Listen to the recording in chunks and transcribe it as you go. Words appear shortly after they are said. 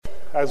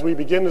As we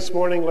begin this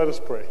morning, let us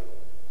pray.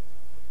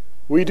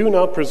 We do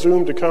not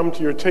presume to come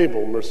to your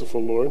table,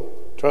 merciful Lord,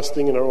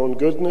 trusting in our own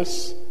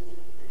goodness,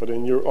 but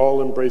in your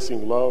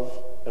all-embracing love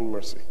and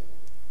mercy.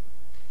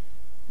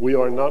 We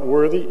are not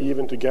worthy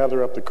even to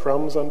gather up the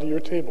crumbs under your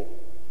table,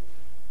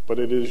 but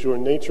it is your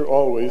nature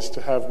always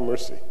to have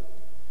mercy.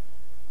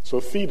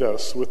 So feed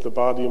us with the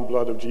body and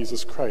blood of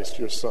Jesus Christ,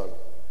 your Son,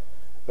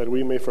 that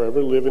we may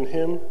forever live in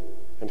him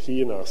and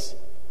he in us.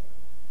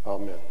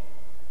 Amen.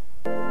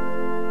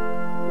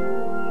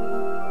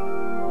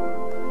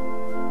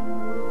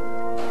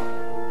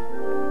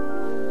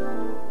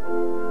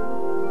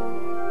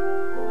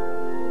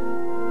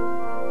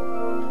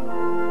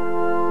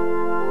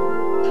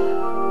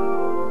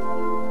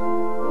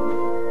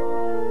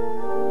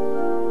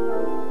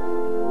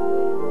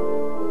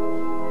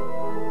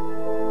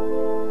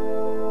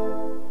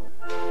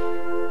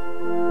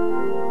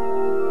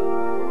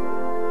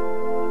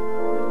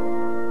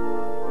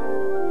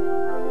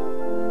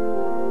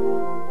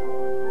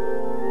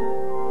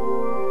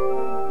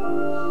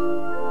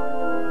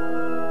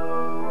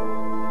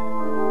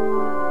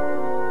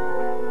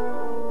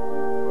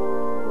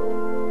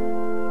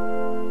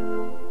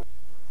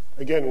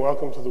 Again,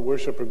 welcome to the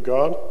worship of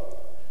God.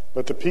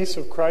 Let the peace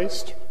of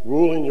Christ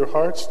rule in your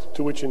hearts,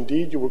 to which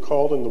indeed you were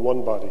called in the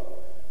one body.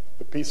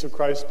 The peace of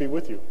Christ be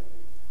with you.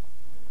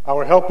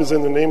 Our help is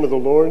in the name of the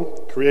Lord,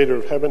 creator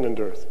of heaven and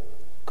earth.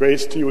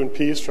 Grace to you and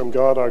peace from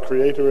God our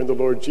Creator and the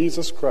Lord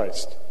Jesus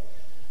Christ.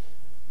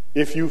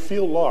 If you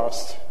feel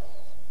lost,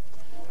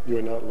 you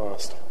are not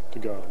lost to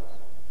God.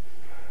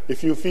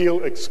 If you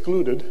feel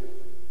excluded,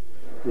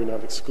 you are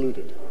not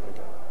excluded by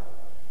God.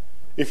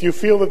 If you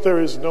feel that there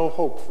is no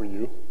hope for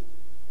you,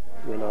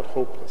 you are not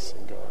hopeless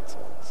in God's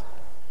eyes.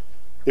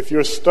 If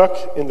you're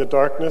stuck in the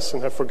darkness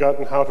and have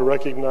forgotten how to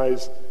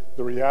recognize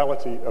the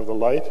reality of the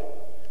light,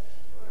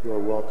 you are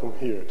welcome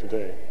here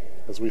today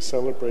as we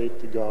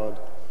celebrate the God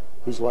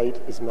whose light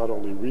is not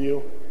only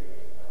real,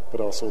 but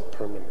also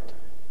permanent.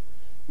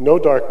 No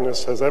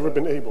darkness has ever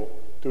been able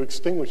to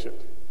extinguish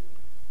it,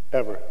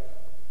 ever.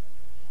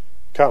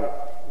 Come,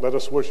 let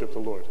us worship the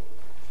Lord.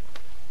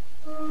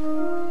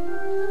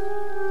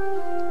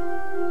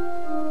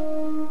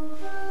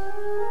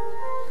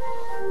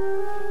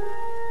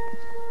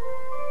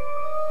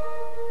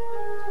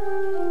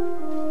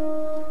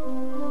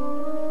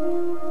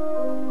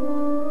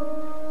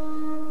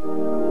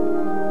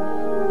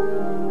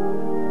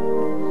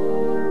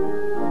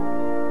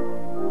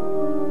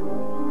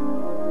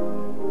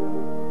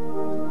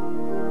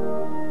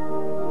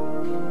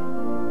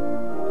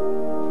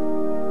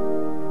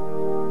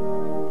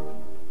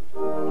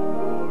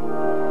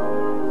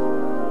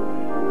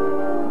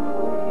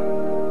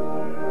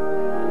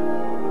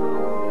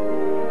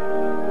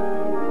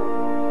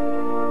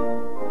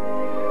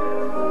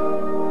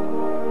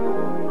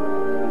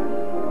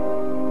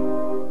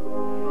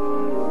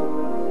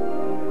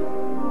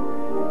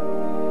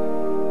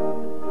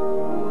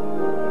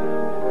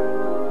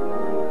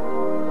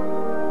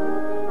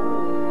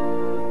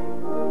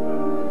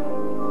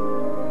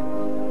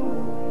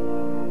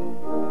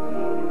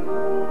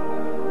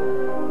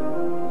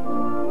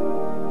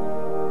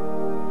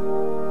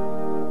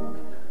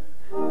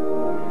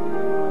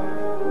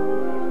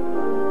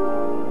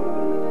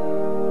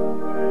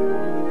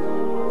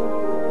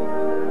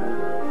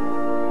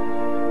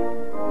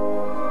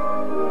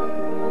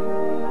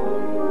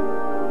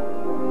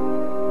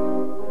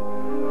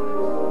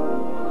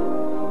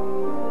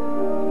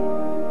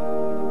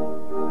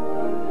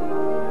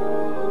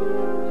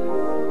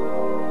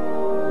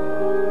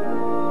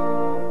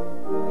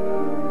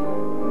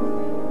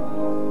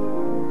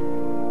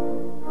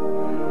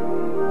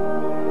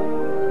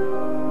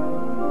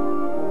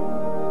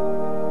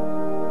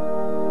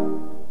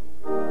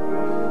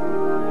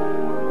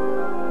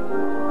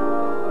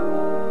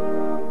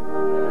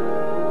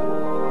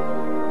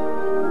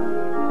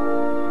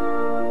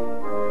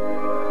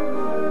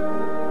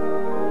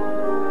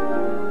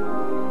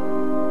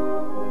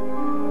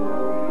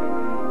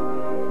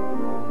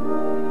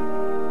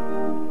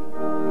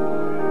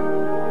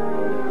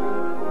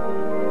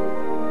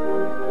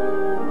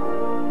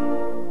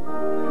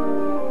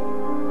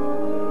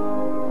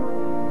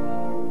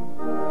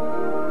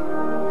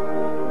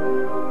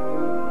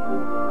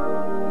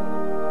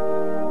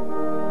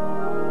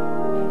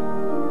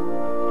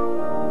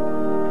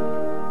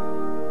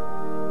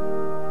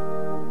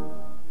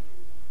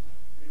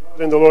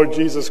 In the Lord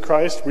Jesus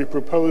Christ, we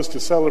propose to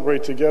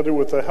celebrate together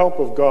with the help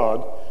of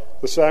God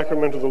the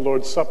sacrament of the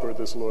Lord's Supper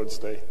this Lord's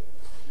Day.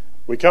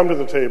 We come to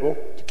the table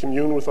to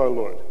commune with our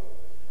Lord.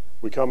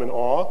 We come in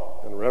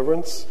awe and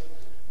reverence,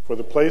 for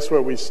the place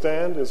where we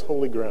stand is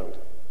holy ground.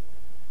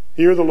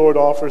 Here the Lord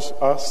offers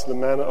us the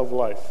manna of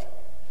life.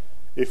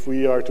 If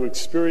we are to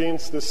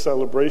experience this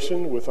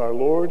celebration with our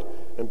Lord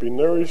and be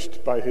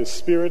nourished by his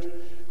Spirit,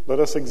 let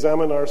us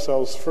examine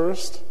ourselves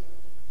first,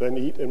 then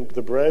eat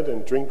the bread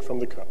and drink from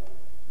the cup.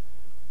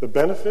 The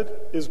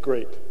benefit is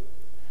great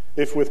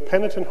if with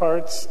penitent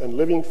hearts and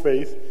living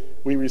faith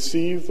we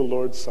receive the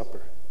Lord's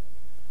Supper.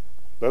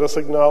 Let us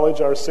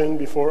acknowledge our sin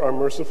before our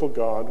merciful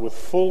God with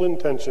full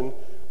intention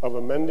of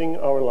amending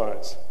our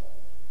lives.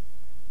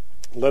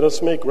 Let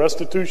us make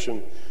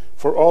restitution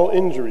for all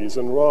injuries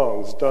and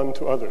wrongs done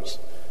to others.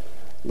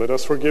 Let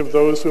us forgive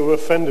those who have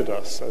offended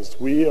us, as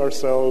we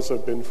ourselves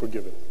have been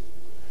forgiven.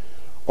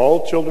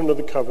 All children of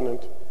the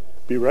covenant,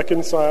 be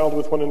reconciled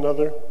with one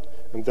another,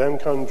 and then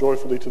come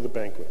joyfully to the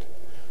banquet,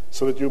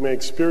 so that you may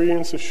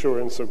experience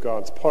assurance of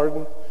God's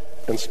pardon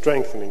and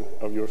strengthening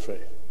of your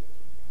faith.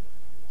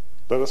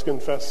 Let us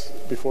confess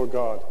before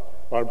God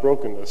our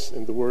brokenness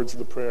in the words of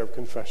the prayer of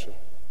confession.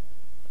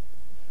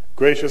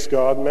 Gracious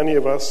God, many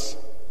of us,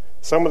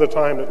 some of the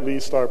time at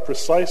least, are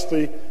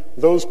precisely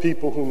those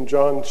people whom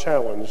John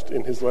challenged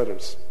in his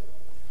letters.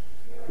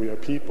 We are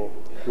people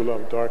who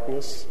love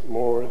darkness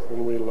more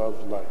than we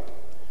love light.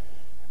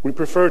 We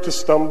prefer to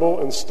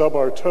stumble and stub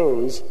our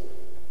toes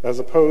as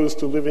opposed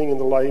to living in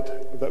the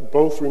light that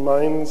both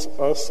reminds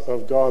us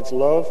of God's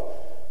love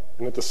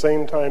and at the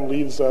same time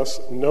leaves us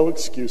no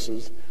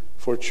excuses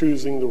for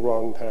choosing the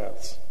wrong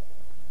paths.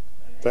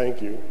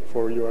 Thank you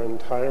for your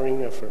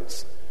untiring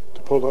efforts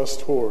to pull us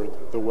toward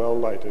the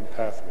well-lighted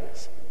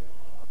pathways.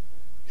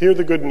 Hear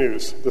the good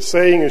news. The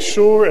saying is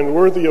sure and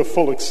worthy of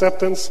full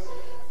acceptance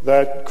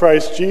that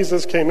Christ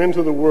Jesus came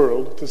into the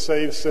world to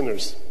save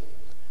sinners.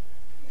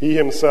 He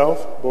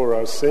himself bore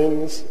our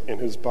sins in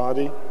his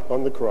body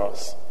on the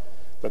cross,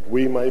 that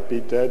we might be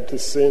dead to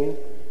sin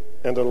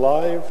and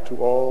alive to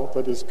all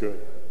that is good.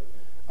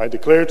 I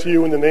declare to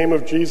you in the name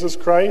of Jesus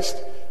Christ,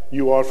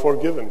 you are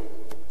forgiven.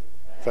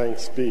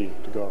 Thanks be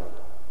to God.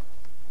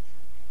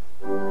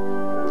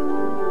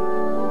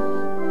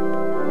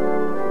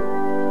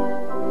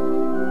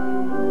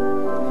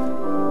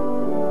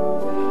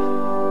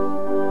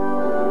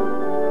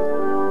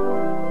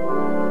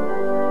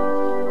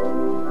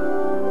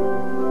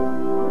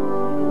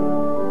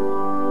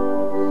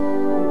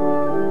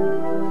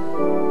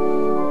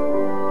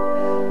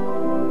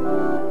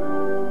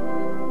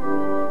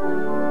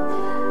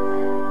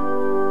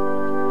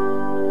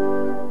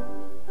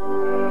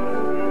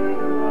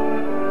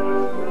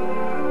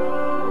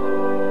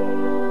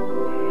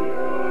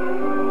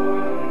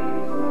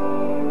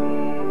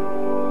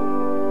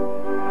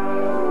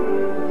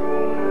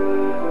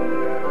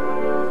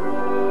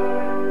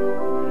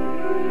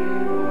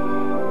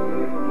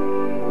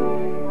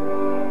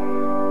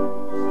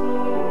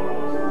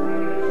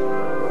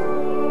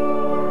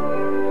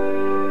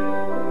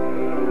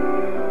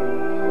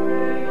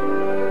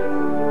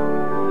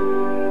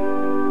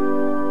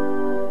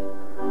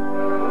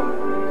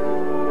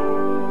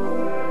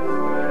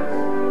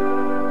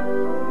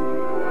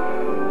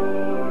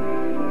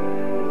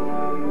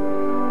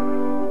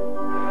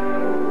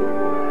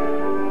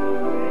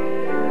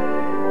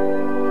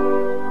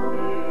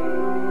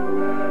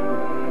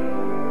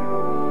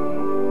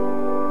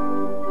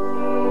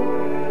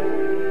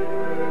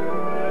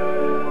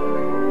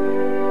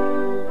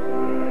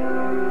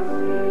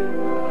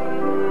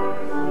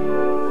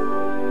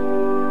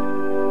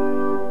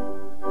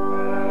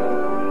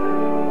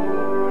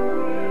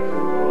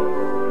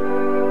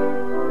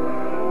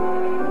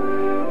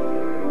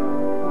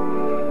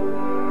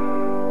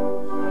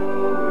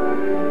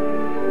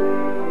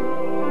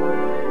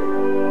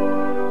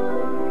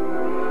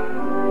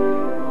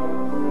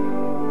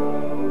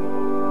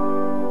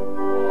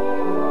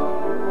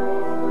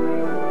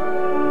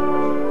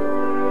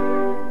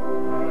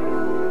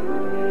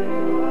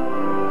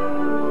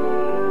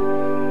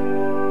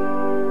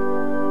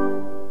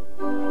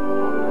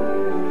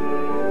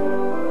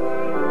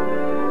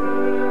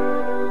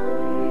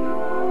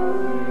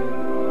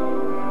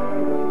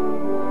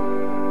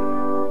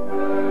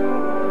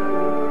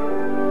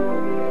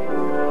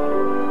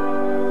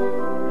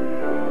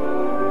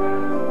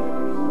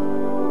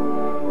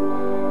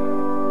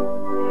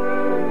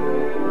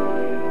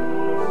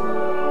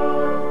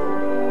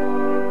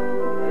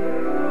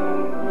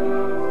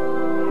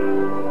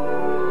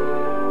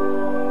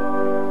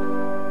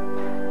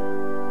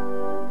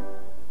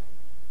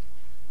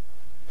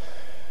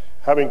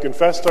 Having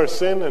confessed our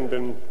sin and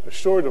been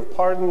assured of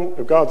pardon,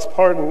 of God's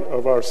pardon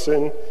of our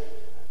sin,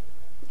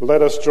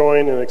 let us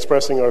join in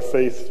expressing our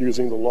faith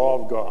using the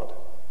law of God.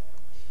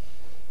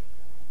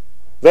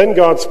 Then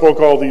God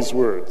spoke all these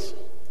words,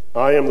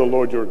 I am the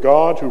Lord your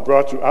God, who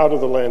brought you out of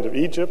the land of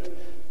Egypt,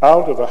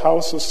 out of the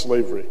house of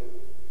slavery.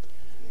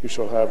 You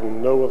shall have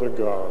no other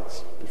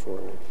gods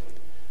before me.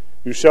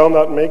 You shall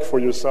not make for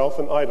yourself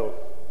an idol.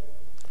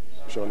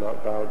 You shall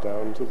not bow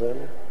down to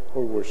them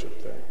or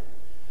worship them.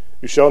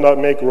 You shall not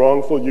make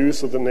wrongful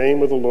use of the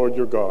name of the Lord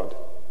your God.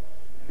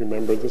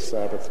 Remember the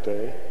Sabbath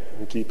day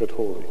and keep it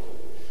holy.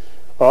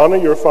 Honor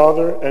your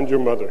father and your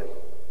mother.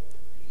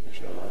 You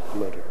shall not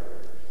murder.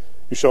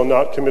 You shall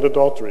not commit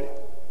adultery.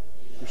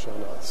 You shall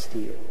not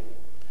steal.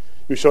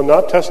 You shall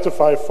not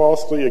testify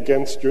falsely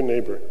against your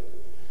neighbor.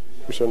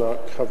 You shall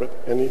not covet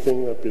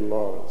anything that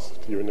belongs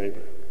to your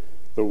neighbor.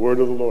 The word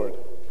of the Lord.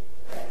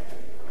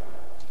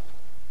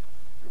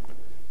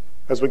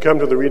 As we come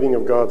to the reading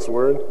of God's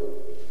word,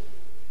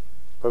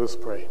 let us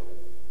pray.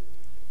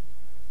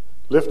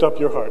 Lift up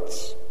your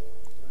hearts.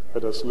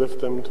 Let us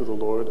lift them to the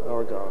Lord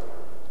our God.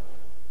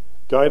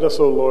 Guide us,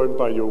 O Lord,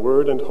 by your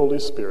word and Holy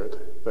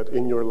Spirit, that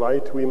in your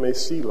light we may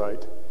see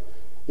light,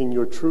 in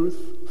your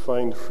truth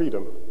find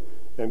freedom,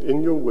 and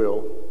in your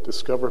will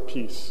discover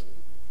peace.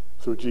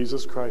 Through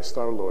Jesus Christ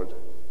our Lord.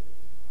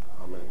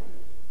 Amen.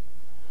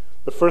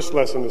 The first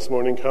lesson this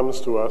morning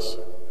comes to us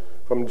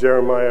from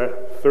Jeremiah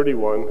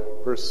 31,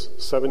 verse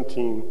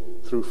 17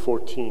 through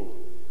 14.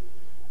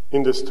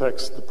 In this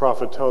text, the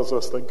prophet tells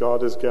us that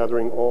God is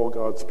gathering all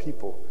God's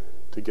people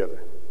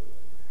together.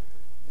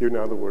 Hear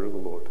now the word of the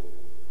Lord.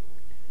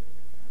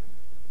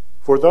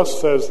 For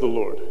thus says the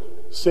Lord,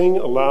 sing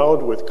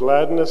aloud with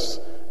gladness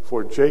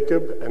for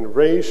Jacob and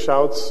raise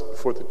shouts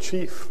for the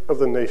chief of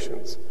the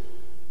nations.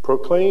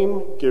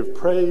 Proclaim, give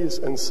praise,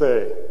 and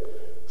say,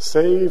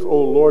 save,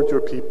 O Lord, your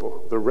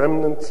people, the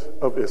remnant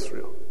of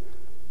Israel.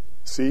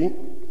 See,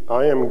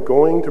 I am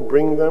going to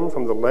bring them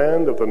from the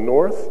land of the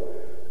north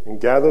and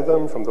gather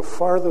them from the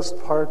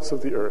farthest parts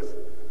of the earth.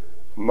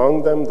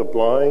 Among them the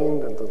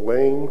blind and the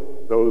lame,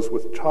 those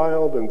with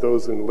child and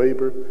those in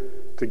labor,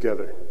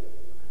 together.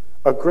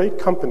 A great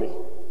company,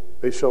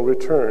 they shall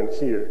return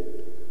here.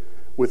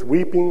 With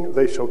weeping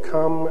they shall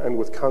come, and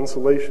with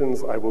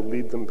consolations I will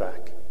lead them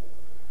back.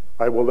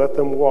 I will let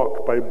them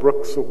walk by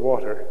brooks of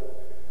water,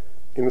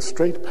 in a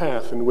straight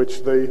path in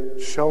which they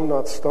shall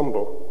not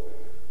stumble.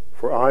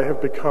 For I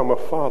have become a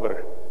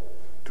father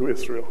to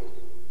Israel,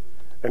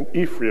 and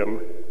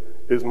Ephraim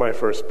is my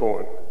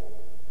firstborn.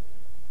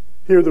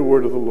 Hear the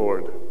word of the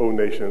Lord, O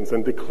nations,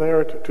 and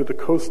declare it to the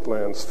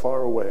coastlands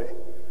far away.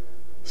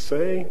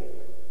 Say,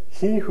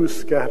 he who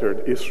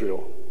scattered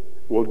Israel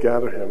will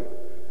gather him,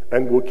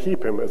 and will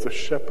keep him as a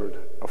shepherd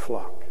a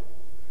flock.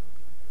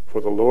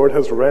 For the Lord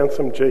has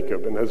ransomed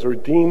Jacob, and has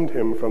redeemed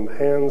him from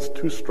hands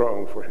too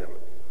strong for him.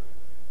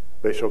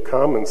 They shall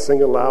come and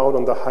sing aloud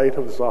on the height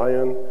of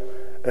Zion,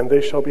 and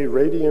they shall be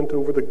radiant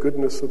over the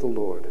goodness of the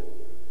Lord,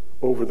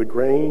 over the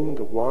grain,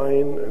 the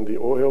wine, and the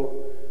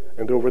oil,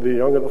 and over the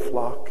young of the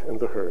flock and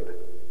the herd.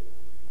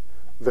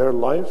 Their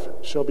life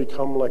shall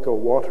become like a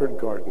watered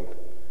garden,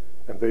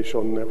 and they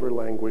shall never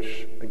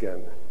languish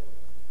again.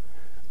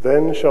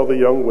 Then shall the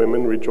young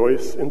women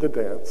rejoice in the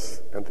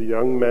dance, and the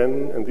young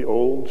men and the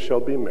old shall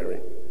be merry.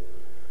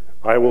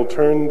 I will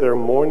turn their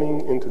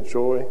mourning into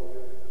joy.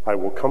 I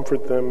will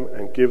comfort them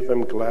and give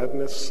them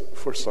gladness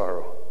for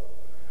sorrow.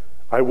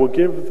 I will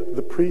give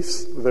the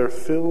priests their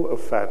fill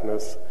of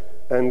fatness,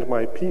 and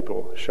my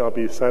people shall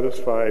be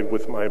satisfied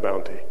with my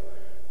bounty,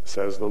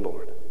 says the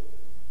Lord.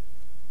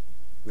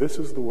 This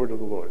is the word of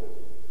the Lord.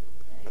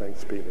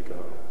 Thanks be to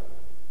God.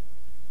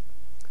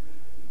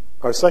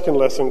 Our second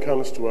lesson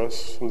comes to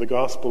us from the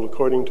Gospel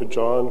according to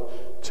John,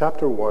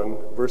 chapter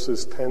 1,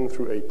 verses 10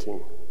 through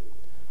 18.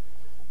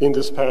 In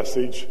this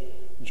passage,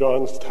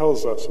 John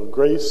tells us of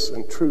grace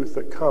and truth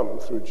that come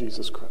through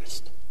Jesus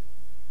Christ.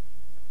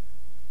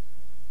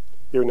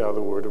 Hear now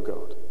the word of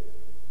God.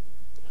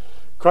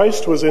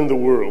 Christ was in the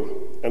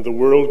world, and the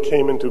world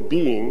came into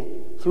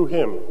being through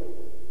him.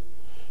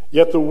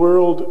 Yet the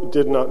world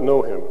did not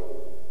know him.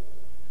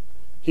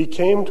 He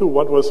came to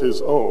what was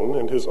his own,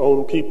 and his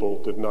own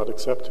people did not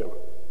accept him.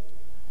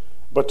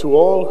 But to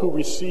all who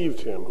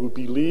received him, who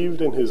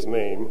believed in his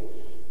name,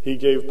 he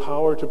gave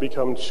power to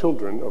become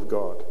children of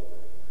God,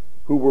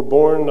 who were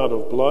born not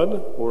of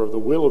blood, or of the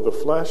will of the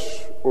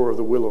flesh, or of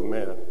the will of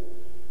man,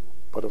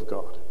 but of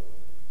God.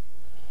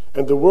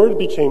 And the Word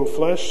became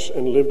flesh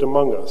and lived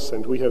among us,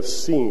 and we have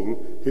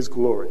seen his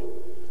glory,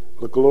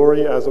 the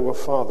glory as of a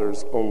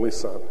Father's only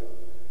Son,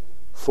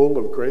 full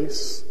of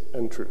grace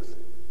and truth.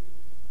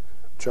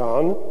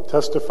 John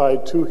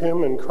testified to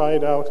him and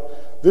cried out,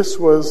 "This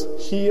was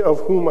he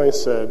of whom I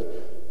said,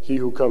 'He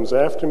who comes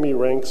after me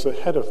ranks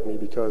ahead of me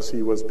because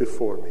he was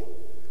before me.'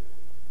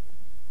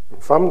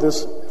 From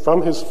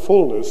his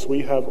fullness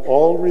we have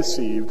all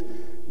received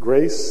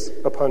grace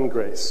upon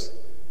grace.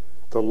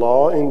 The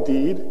law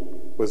indeed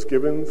was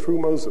given through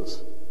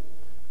Moses.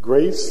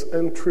 Grace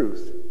and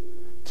truth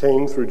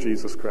came through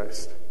Jesus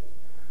Christ.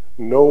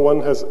 No one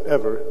has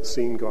ever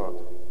seen God.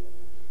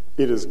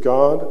 It is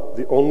God,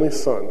 the only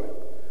Son,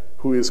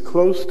 who is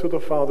close to the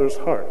Father's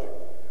heart,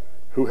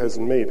 who has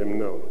made him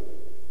known."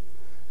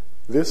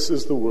 This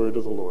is the word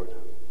of the Lord.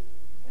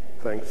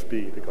 Thanks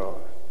be to God.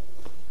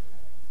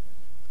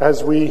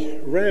 As we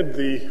read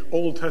the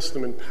Old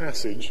Testament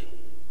passage,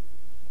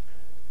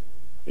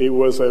 it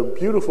was a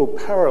beautiful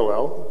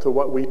parallel to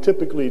what we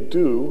typically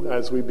do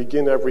as we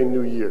begin every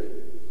new year.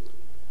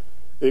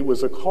 It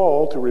was a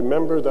call to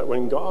remember that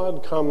when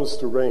God comes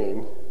to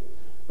reign,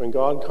 when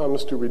God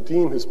comes to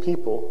redeem his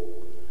people,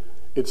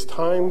 it's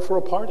time for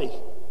a party.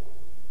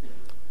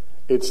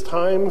 It's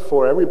time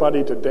for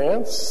everybody to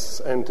dance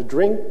and to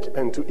drink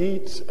and to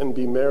eat and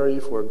be merry,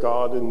 for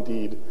God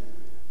indeed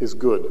is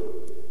good.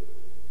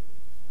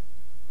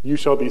 You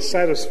shall be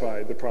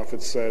satisfied, the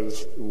prophet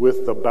says,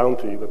 with the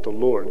bounty that the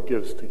Lord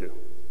gives to you.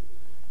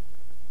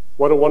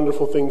 What a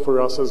wonderful thing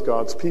for us as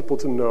God's people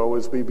to know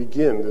as we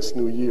begin this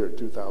new year,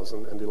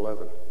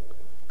 2011.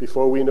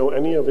 Before we know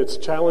any of its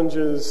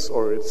challenges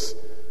or its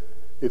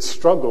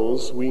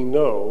struggles, we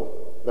know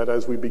that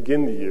as we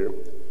begin the year,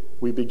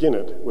 we begin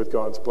it with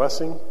God's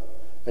blessing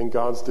and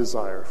God's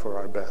desire for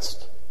our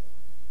best.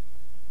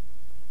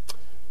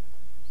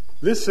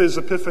 This is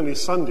Epiphany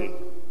Sunday,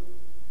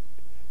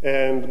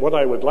 and what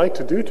I would like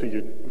to do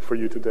for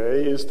you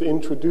today is to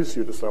introduce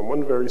you to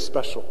someone very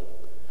special.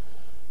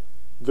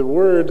 The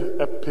word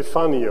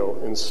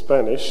epifanio in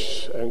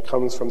Spanish, and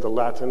comes from the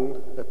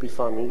Latin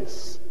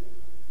epiphanes,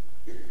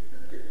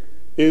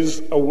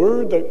 is a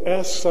word that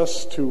asks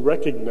us to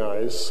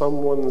recognize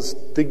someone's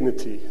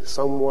dignity,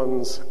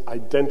 someone's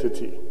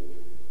identity.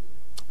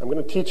 I'm going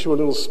to teach you a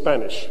little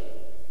Spanish.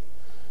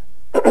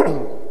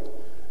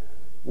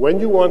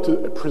 When you want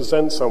to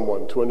present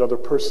someone to another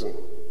person,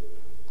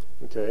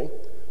 okay,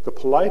 the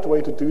polite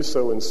way to do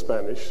so in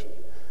Spanish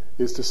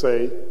is to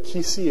say,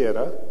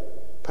 quisiera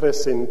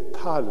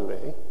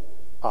presentarle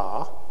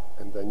a,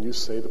 and then you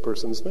say the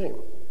person's name.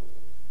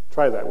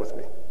 Try that with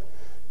me.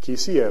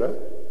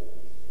 Quisiera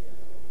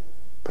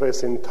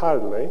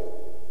presentarle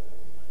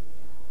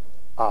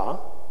a.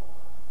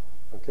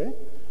 Okay?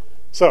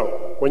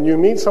 So, when you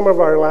meet some of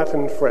our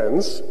Latin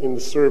friends in the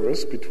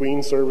service,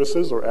 between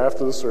services or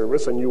after the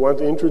service, and you want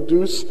to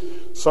introduce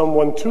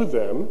someone to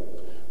them,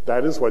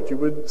 that is what you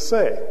would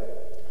say.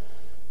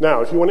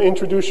 Now, if you want to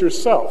introduce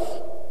yourself,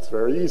 it's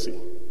very easy.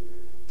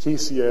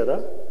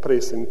 Quisiera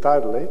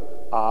presentarle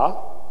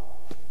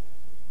a,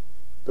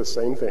 the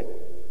same thing.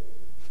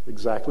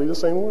 Exactly the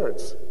same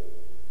words.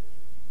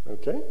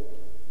 Okay?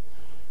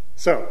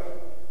 So,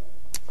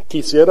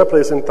 quisiera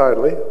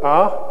presentarle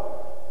a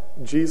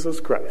Jesus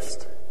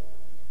Christ.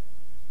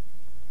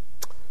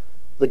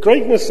 The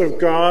greatness of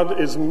God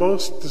is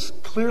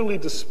most clearly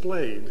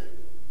displayed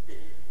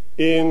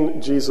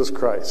in Jesus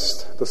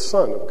Christ, the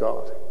Son of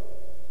God.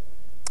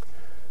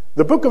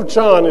 The book of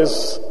John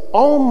is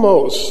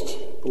almost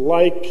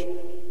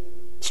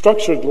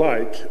structured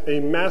like a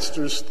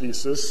master's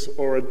thesis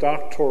or a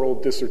doctoral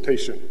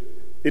dissertation.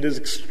 It is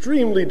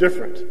extremely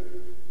different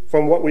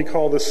from what we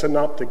call the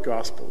synoptic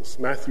Gospels,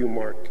 Matthew,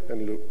 Mark,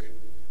 and Luke.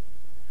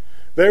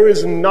 There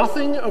is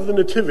nothing of the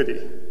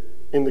nativity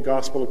in the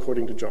Gospel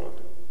according to John.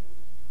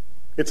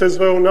 It's as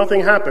though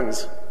nothing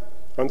happens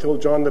until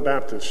John the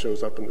Baptist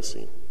shows up in the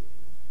scene.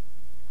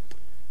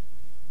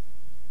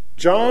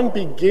 John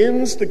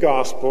begins the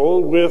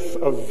Gospel with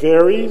a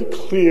very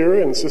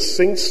clear and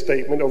succinct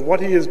statement of what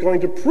he is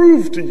going to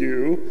prove to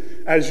you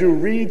as you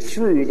read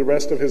through the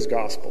rest of his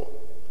Gospel.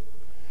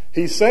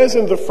 He says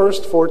in the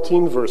first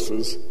 14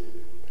 verses,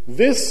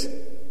 "This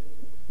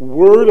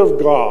Word of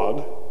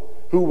God,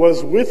 who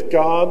was with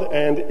God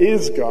and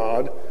is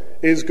God,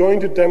 is going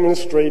to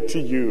demonstrate to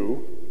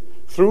you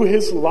through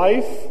his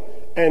life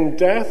and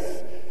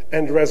death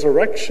and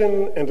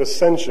resurrection and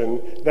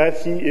ascension that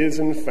he is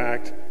in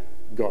fact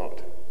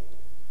God."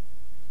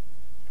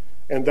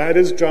 And that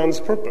is John's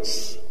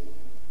purpose.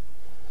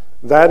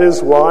 That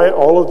is why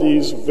all of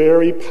these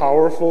very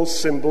powerful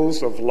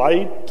symbols of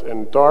light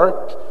and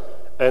dark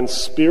and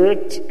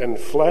spirit and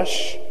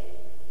flesh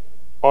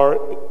are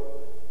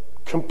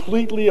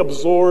completely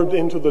absorbed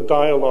into the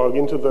dialogue,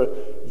 into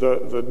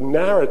the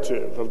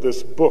narrative of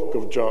this book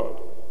of John.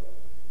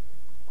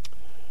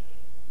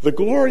 The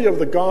glory of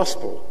the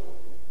gospel,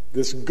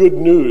 this good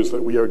news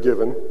that we are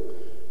given,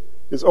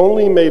 is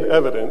only made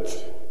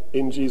evident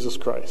in Jesus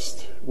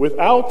Christ.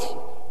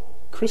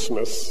 Without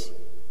Christmas,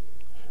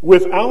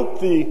 without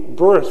the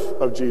birth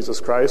of Jesus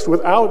Christ,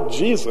 without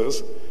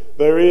Jesus,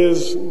 there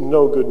is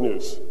no good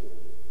news.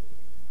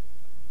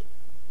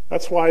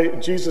 That's why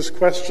Jesus'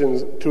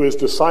 question to his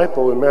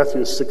disciple in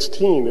Matthew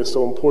 16 is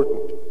so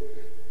important.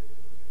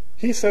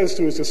 He says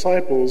to his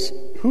disciples,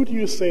 "Who do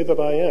you say that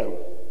I am?"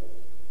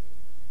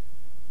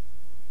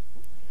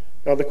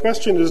 Now the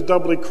question is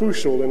doubly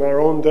crucial in our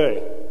own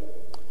day,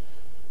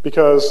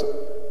 because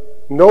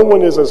no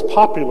one is as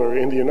popular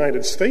in the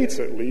United States,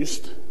 at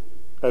least,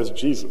 as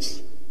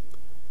Jesus.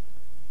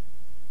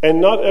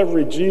 And not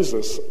every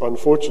Jesus,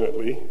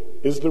 unfortunately,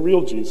 is the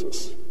real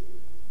Jesus.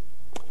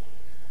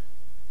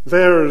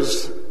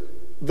 There's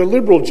the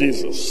liberal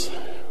Jesus,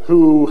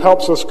 who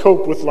helps us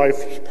cope with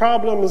life's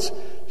problems,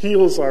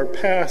 heals our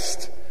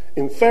past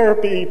in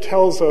therapy,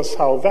 tells us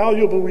how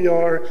valuable we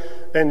are,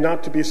 and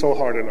not to be so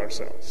hard on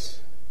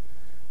ourselves.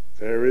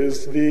 There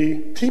is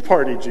the Tea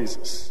Party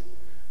Jesus,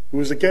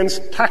 who is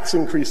against tax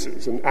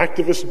increases and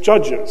activist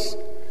judges,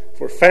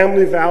 for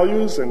family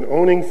values and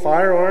owning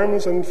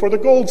firearms, and for the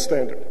gold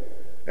standard.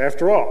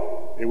 After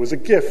all, it was a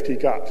gift he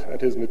got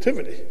at his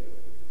nativity.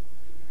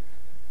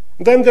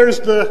 Then there's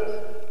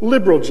the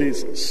liberal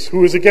Jesus,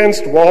 who is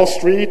against Wall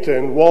Street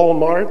and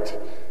Walmart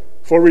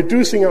for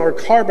reducing our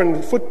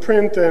carbon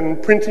footprint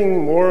and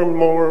printing more and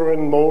more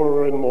and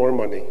more and more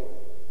money.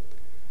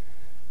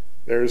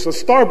 There's a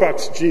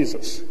Starbucks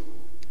Jesus,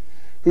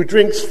 who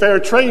drinks fair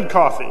trade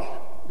coffee,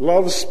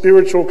 loves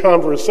spiritual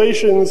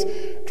conversations,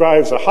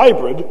 drives a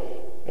hybrid,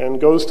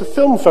 and goes to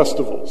film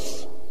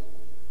festivals.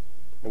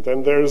 And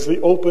then there's the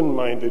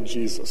open-minded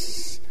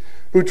Jesus,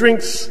 who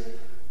drinks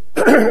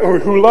or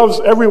who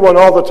loves everyone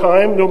all the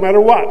time, no matter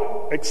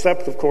what,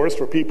 except, of course,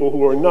 for people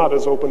who are not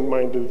as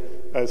open-minded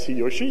as he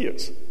or she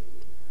is.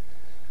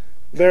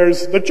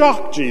 There's the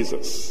jock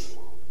Jesus,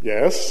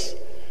 Yes,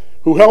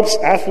 who helps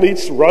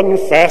athletes run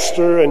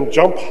faster and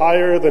jump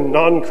higher than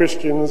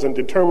non-Christians and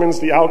determines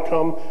the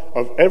outcome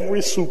of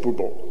every Super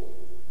Bowl.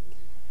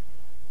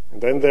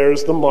 And then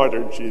there's the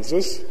martyr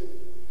Jesus,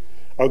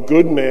 a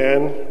good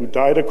man who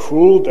died a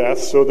cruel death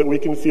so that we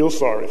can feel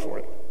sorry for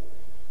him.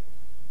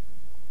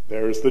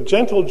 There's the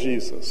gentle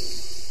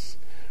Jesus,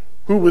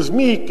 who was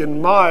meek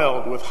and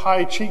mild with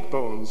high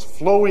cheekbones,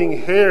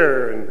 flowing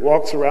hair, and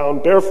walks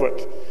around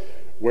barefoot,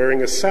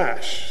 wearing a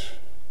sash,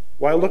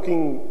 while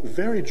looking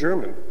very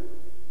German.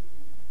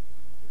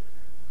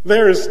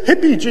 There's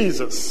hippie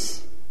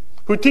Jesus,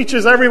 who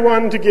teaches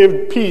everyone to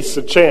give peace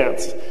a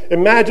chance,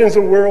 imagines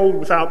a world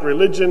without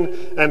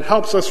religion, and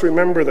helps us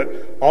remember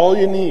that all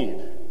you need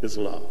is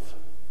love.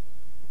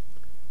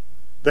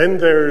 Then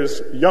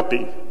there's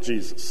yuppie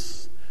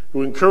Jesus,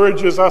 who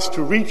encourages us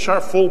to reach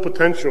our full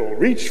potential,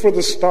 reach for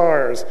the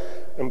stars,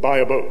 and buy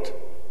a boat.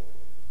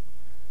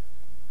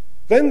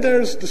 Then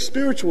there's the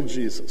spiritual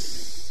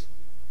Jesus,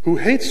 who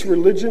hates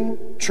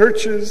religion,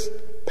 churches,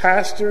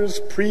 pastors,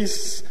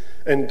 priests,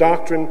 and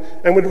doctrine,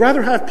 and would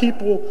rather have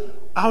people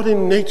out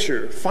in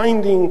nature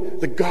finding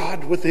the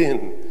God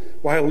within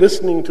while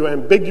listening to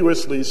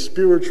ambiguously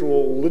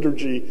spiritual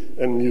liturgy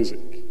and music.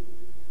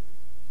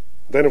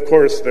 Then, of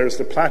course, there's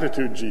the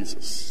platitude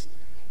Jesus,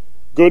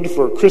 good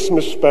for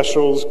Christmas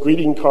specials,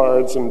 greeting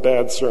cards, and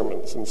bad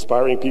sermons,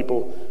 inspiring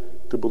people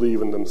to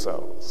believe in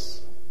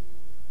themselves.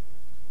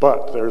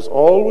 But there's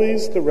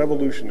always the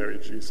revolutionary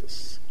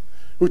Jesus,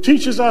 who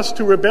teaches us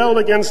to rebel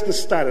against the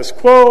status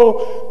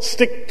quo,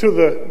 stick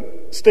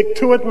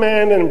to it,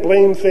 man, and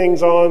blame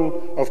things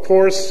on, of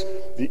course,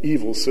 the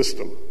evil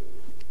system.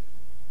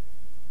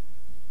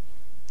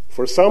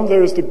 For some,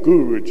 there's the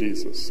guru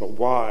Jesus, a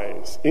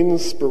wise,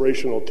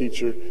 inspirational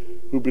teacher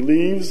who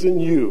believes in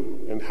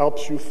you and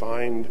helps you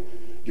find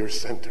your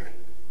center.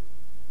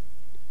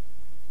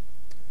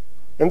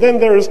 And then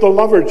there's the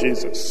lover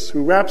Jesus,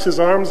 who wraps his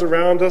arms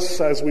around us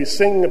as we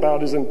sing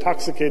about his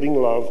intoxicating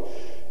love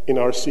in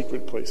our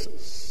secret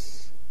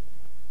places.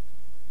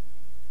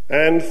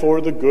 And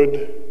for the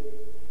good,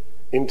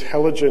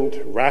 intelligent,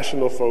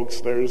 rational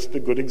folks, there's the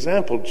good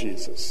example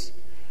Jesus,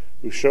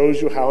 who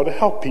shows you how to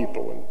help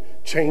people and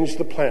change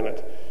the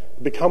planet,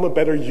 become a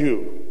better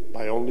you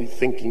by only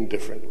thinking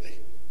differently.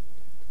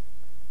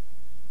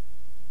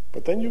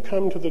 But then you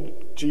come to the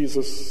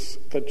Jesus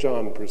that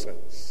John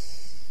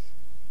presents.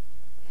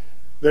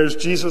 There's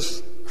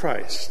Jesus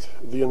Christ,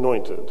 the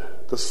anointed,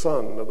 the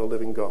Son of the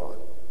living God.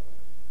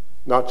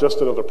 Not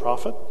just another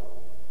prophet,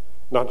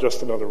 not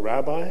just another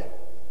rabbi,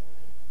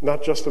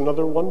 not just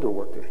another wonder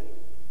worker.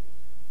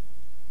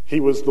 He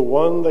was the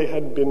one they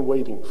had been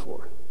waiting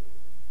for,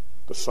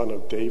 the son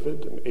of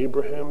David and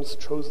Abraham's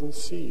chosen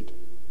seed,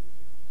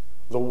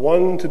 the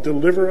one to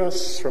deliver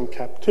us from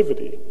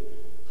captivity,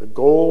 the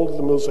gold of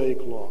the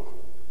Mosaic law,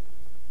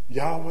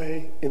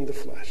 Yahweh in the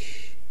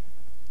flesh,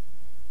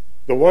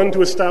 the one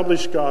to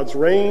establish God's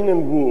reign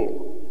and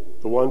rule,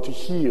 the one to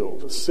heal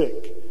the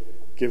sick,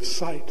 give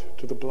sight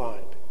to the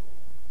blind,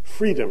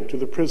 freedom to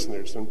the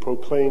prisoners, and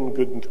proclaim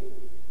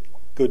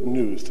good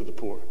news to the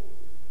poor.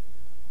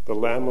 The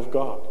Lamb of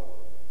God,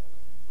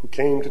 who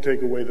came to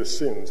take away the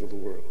sins of the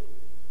world.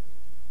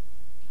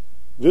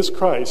 This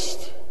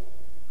Christ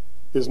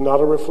is not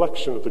a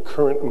reflection of the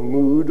current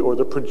mood or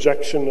the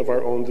projection of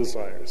our own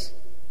desires.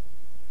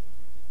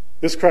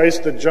 This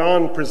Christ that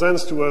John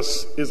presents to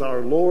us is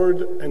our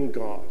Lord and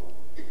God.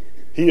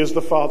 He is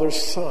the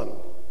Father's Son,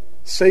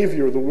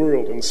 Savior of the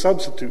world and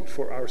substitute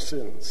for our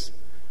sins.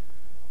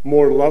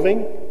 More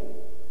loving,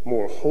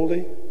 more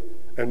holy,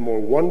 and more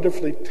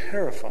wonderfully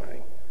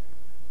terrifying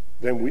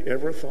than we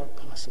ever thought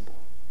possible.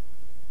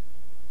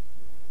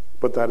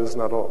 But that is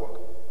not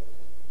all.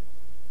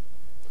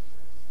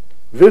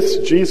 This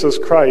Jesus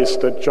Christ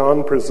that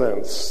John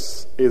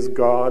presents is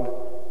God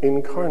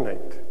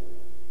incarnate.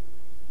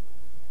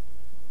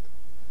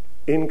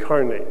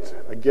 Incarnate,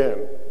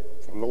 again,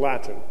 from the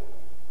Latin,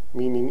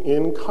 meaning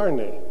in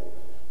carne.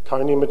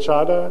 Carne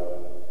machada,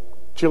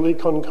 chili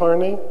con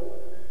carne,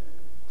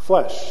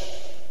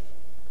 flesh,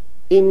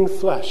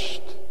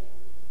 infleshed.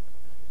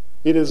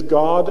 It is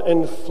God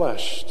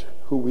enfleshed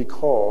who we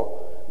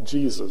call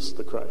Jesus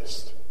the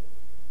Christ.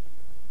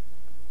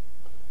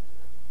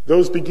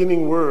 Those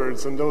beginning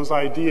words and those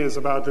ideas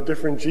about the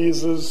different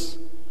Jesus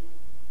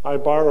I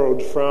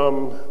borrowed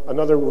from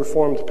another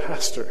Reformed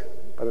pastor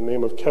by the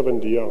name of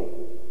Kevin DeYoung,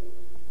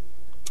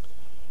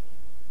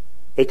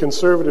 a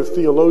conservative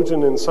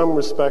theologian in some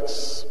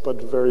respects,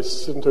 but very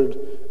centered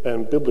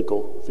and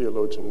biblical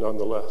theologian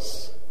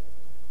nonetheless.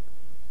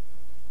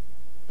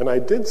 And I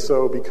did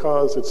so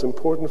because it's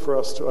important for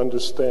us to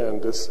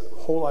understand this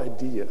whole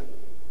idea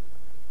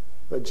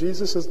that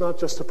Jesus is not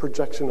just a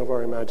projection of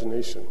our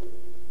imagination,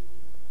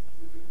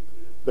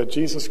 that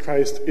Jesus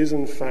Christ is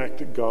in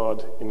fact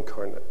God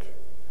incarnate.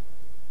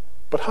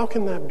 But how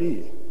can that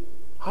be?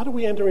 How do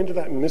we enter into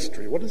that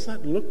mystery? What does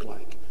that look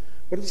like?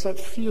 What does that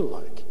feel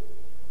like?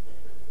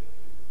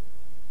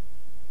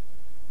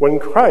 When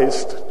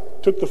Christ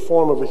took the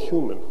form of a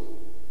human,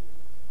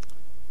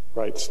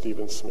 writes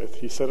Stephen Smith,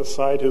 he set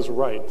aside his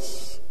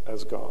rights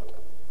as God.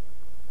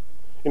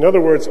 In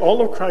other words,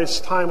 all of Christ's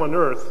time on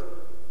earth,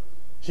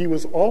 he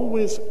was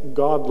always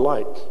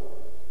God-like.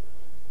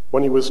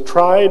 When he was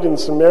tried in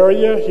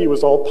Samaria, he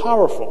was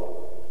all-powerful.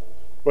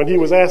 When he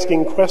was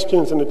asking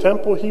questions in the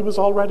temple, he was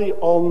already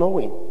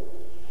all-knowing.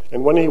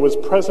 And when he was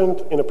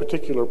present in a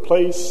particular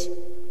place,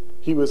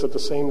 he was at the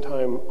same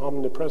time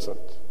omnipresent.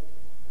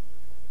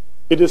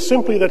 It is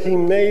simply that he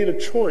made a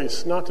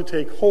choice not to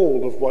take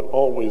hold of what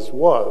always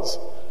was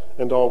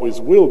and always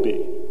will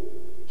be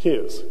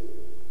his,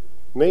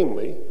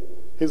 namely,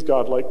 his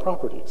godlike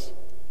properties.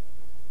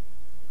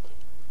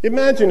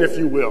 Imagine, if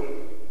you will,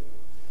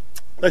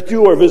 that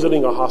you are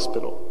visiting a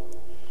hospital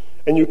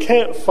and you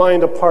can't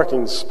find a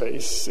parking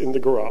space in the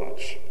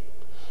garage.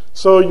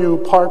 So you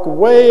park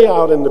way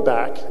out in the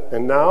back,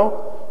 and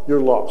now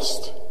you're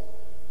lost.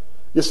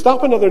 You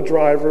stop another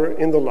driver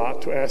in the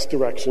lot to ask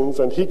directions,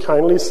 and he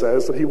kindly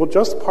says that he will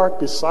just park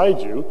beside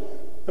you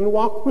and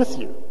walk with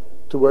you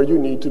to where you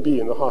need to be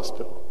in the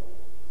hospital.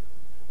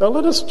 Now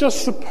let us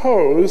just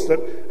suppose that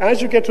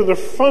as you get to the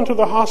front of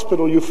the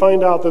hospital, you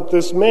find out that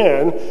this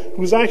man,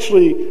 who's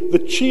actually the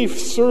chief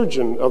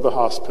surgeon of the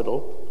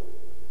hospital,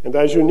 and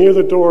as you near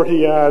the door,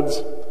 he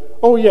adds,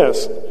 "Oh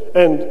yes,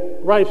 and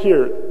right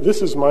here,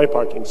 this is my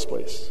parking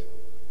space."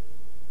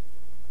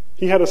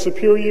 He had a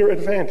superior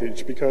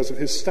advantage because of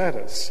his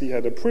status. He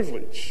had a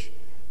privilege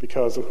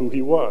because of who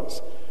he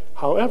was.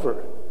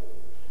 However,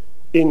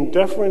 in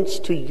deference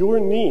to your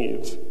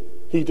needs,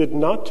 he did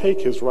not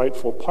take his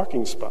rightful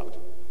parking spot,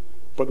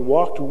 but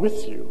walked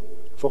with you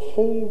the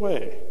whole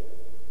way.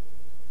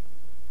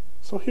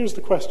 So here's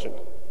the question.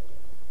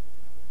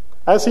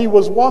 As he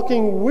was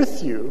walking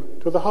with you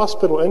to the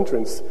hospital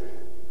entrance,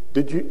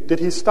 did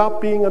he stop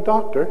being a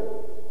doctor?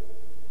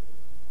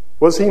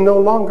 Was he no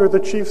longer the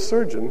chief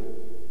surgeon?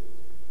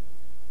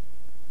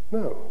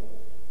 No.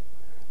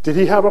 Did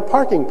he have a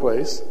parking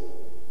place?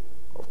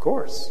 Of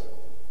course.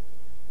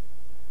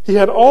 He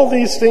had all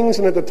these things,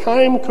 and at the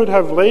time could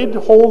have laid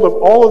hold of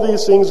all of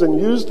these things and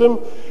used them,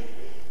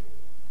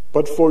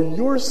 but for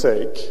your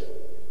sake,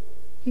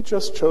 he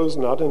just chose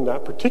not in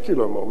that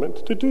particular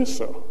moment to do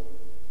so.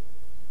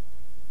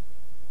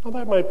 Now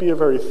that might be a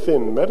very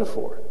thin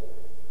metaphor,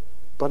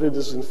 but it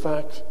is in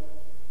fact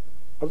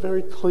a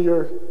very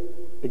clear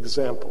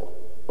example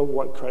of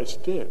what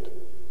Christ did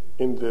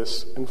in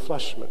this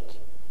enfleshment,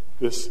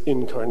 this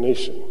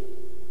incarnation.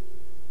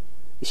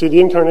 You see, the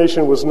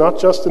incarnation was not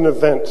just an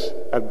event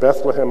at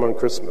Bethlehem on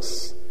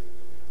Christmas.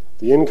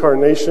 The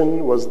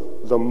incarnation was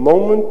the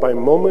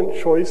moment-by-moment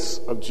choice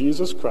of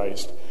Jesus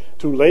Christ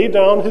to lay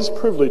down his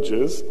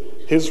privileges,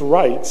 his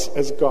rights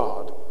as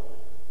God,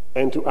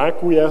 and to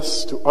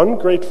acquiesce to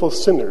ungrateful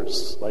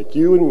sinners like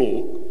you and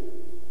me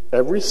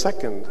every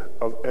second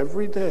of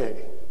every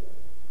day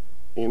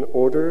in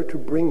order to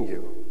bring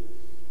you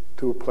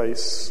to a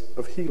place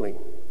of healing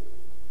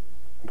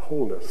and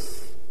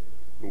wholeness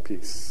and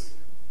peace.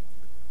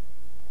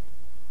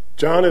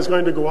 John is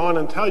going to go on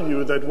and tell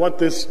you that what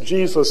this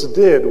Jesus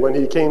did when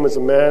he came as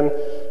a man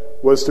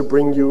was to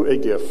bring you a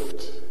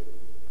gift.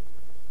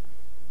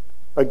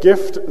 A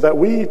gift that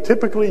we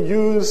typically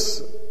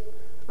use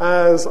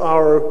as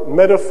our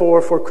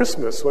metaphor for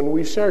Christmas when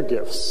we share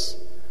gifts.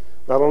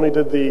 Not only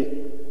did the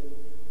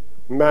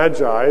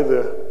Magi,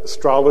 the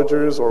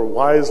astrologers or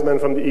wise men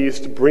from the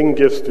East, bring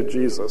gifts to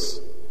Jesus,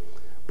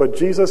 but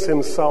Jesus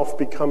himself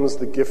becomes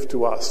the gift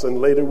to us,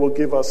 and later will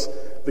give us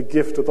the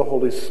gift of the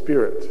Holy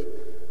Spirit,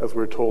 as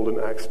we're told in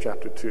Acts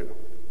chapter 2.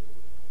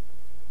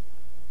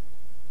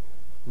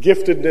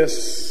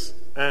 Giftedness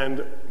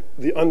and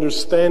the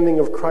understanding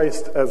of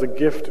Christ as a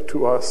gift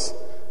to us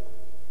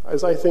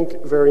is, I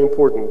think, very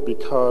important,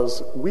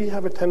 because we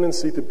have a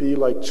tendency to be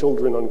like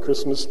children on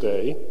Christmas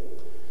Day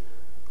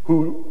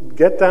who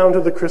get down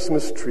to the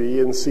Christmas tree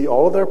and see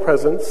all of their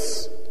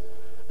presents,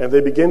 and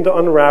they begin to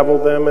unravel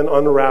them and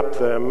unwrap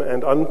them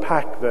and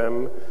unpack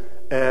them,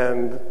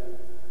 and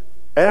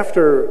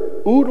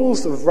after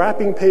oodles of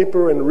wrapping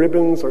paper and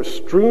ribbons are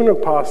strewn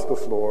across the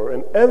floor,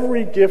 and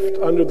every gift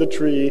under the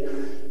tree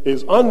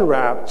is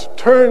unwrapped,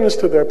 turns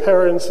to their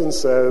parents and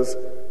says,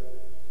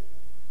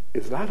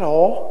 "Is that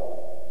all?"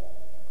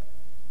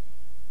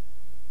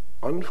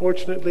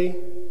 Unfortunately,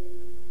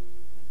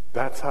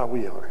 that's how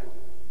we are.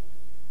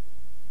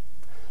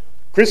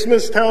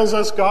 Christmas tells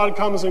us God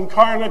comes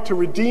incarnate to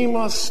redeem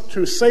us,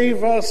 to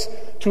save us,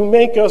 to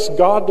make us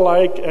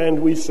godlike,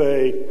 and we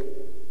say,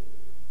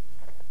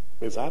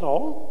 "Is that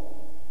all?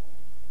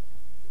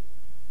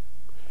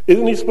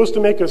 Isn't he supposed to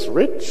make us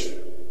rich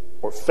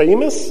or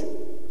famous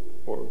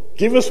or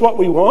give us what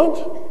we want?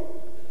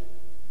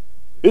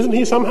 Isn't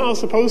he somehow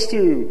supposed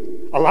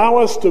to allow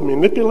us to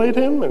manipulate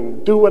him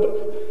and do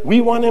what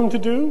we want him to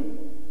do?"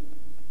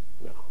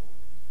 No.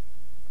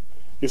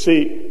 You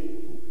see,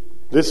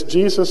 this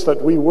Jesus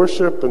that we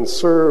worship and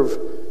serve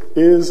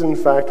is in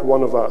fact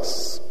one of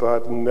us,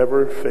 but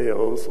never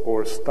fails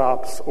or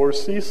stops or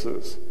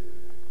ceases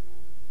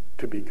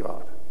to be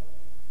God.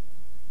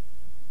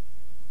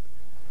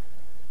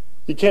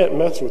 You can't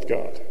mess with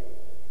God.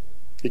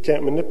 You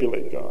can't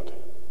manipulate God.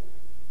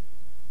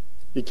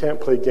 You can't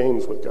play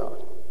games with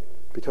God.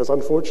 Because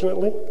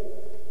unfortunately,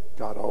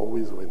 God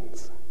always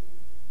wins.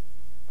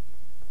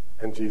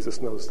 And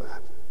Jesus knows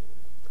that.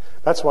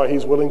 That's why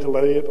he's willing to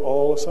lay it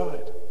all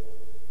aside.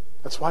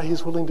 That's why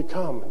he's willing to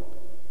come and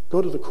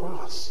go to the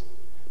cross.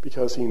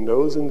 Because he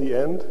knows in the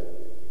end,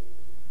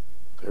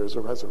 there is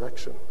a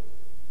resurrection.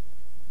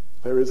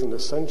 There is an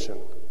ascension.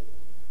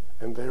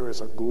 And there is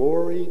a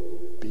glory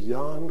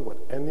beyond what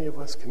any of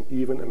us can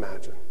even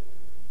imagine.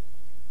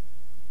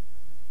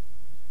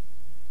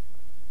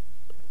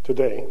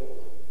 Today,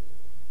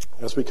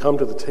 as we come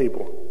to the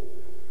table,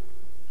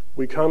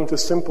 we come to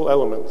simple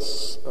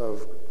elements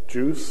of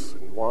juice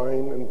and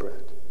wine and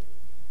bread.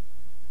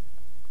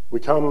 We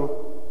come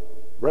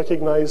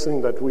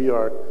recognizing that we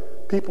are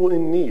people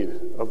in need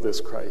of this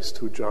Christ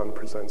who John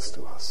presents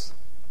to us.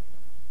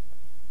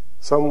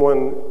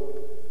 Someone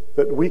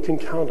that we can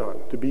count on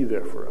to be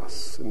there for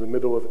us in the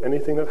middle of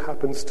anything that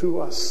happens to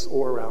us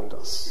or around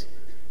us.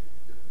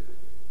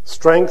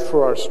 Strength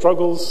for our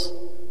struggles,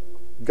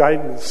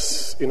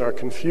 guidance in our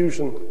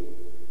confusion,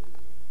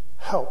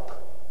 help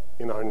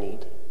in our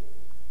need.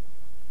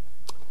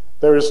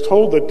 There is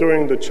told that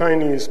during the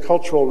Chinese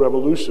Cultural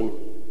Revolution,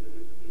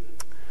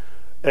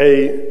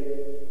 a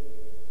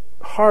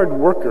hard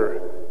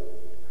worker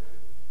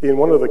in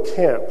one of the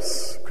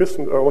camps,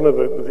 one of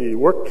the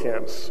work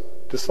camps,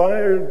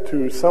 decided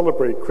to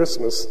celebrate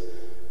Christmas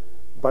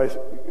by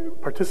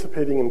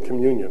participating in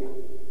communion.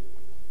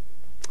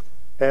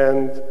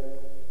 And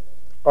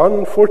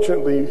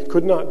unfortunately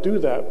could not do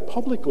that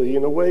publicly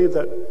in a way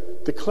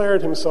that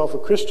declared himself a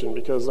Christian,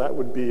 because that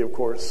would be, of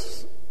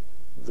course,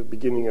 the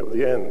beginning of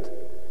the end.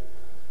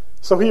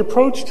 So he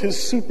approached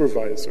his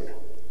supervisor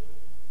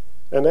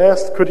and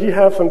asked, could he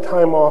have some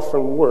time off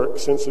from work,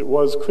 since it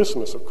was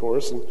Christmas, of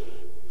course, and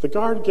the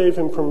guard gave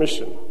him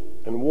permission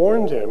and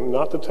warned him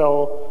not to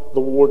tell the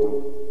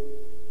warden.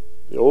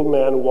 The old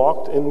man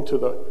walked into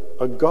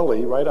a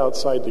gully right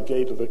outside the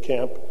gate of the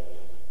camp,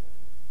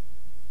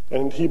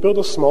 and he built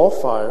a small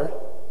fire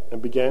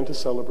and began to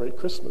celebrate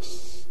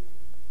Christmas.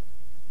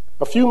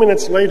 A few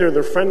minutes later,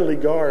 the friendly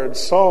guard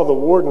saw the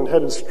warden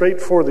headed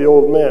straight for the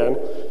old man,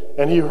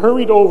 and he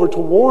hurried over to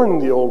warn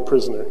the old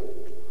prisoner,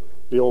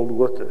 the old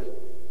worker,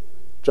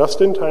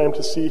 just in time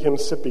to see him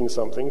sipping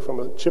something from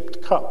a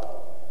chipped cup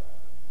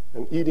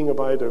and eating a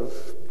bite of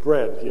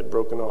bread he had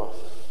broken off.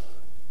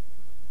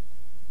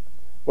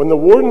 When the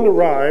warden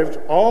arrived,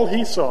 all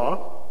he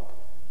saw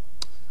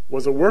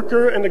was a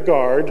worker and a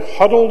guard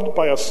huddled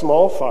by a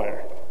small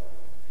fire.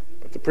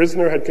 But the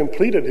prisoner had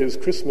completed his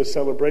Christmas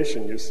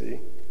celebration, you see,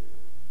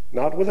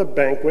 not with a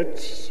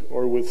banquet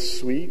or with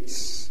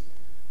sweets,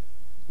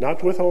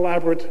 not with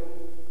elaborate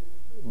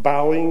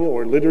bowing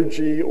or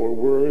liturgy or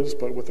words,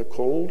 but with a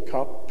cold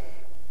cup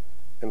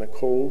and a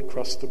cold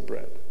crust of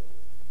bread,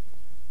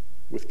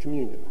 with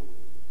communion.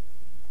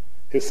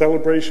 His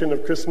celebration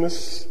of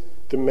Christmas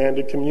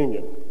demanded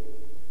communion,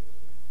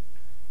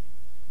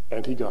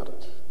 and he got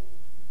it.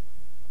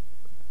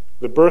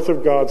 The birth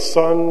of God's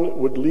Son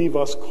would leave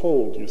us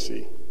cold, you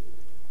see,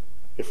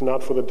 if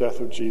not for the death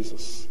of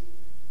Jesus.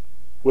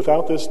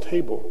 Without this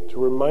table to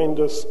remind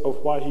us of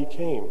why he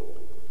came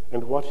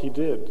and what he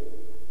did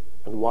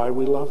and why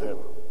we love him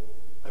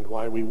and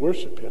why we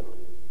worship him,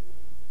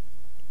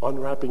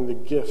 unwrapping the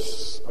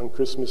gifts on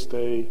Christmas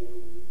Day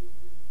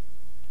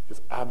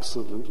is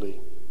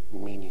absolutely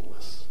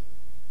meaningless.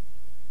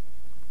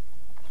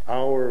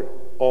 Our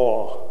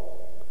awe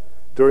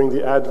during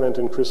the Advent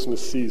and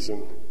Christmas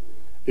season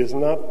is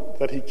not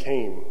that he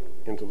came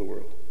into the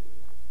world,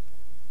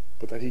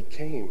 but that he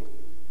came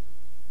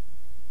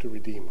to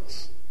redeem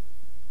us.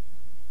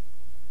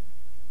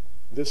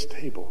 This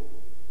table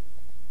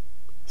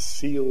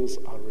seals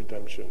our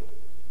redemption.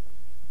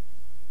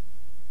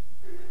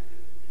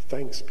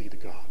 Thanks be to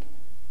God.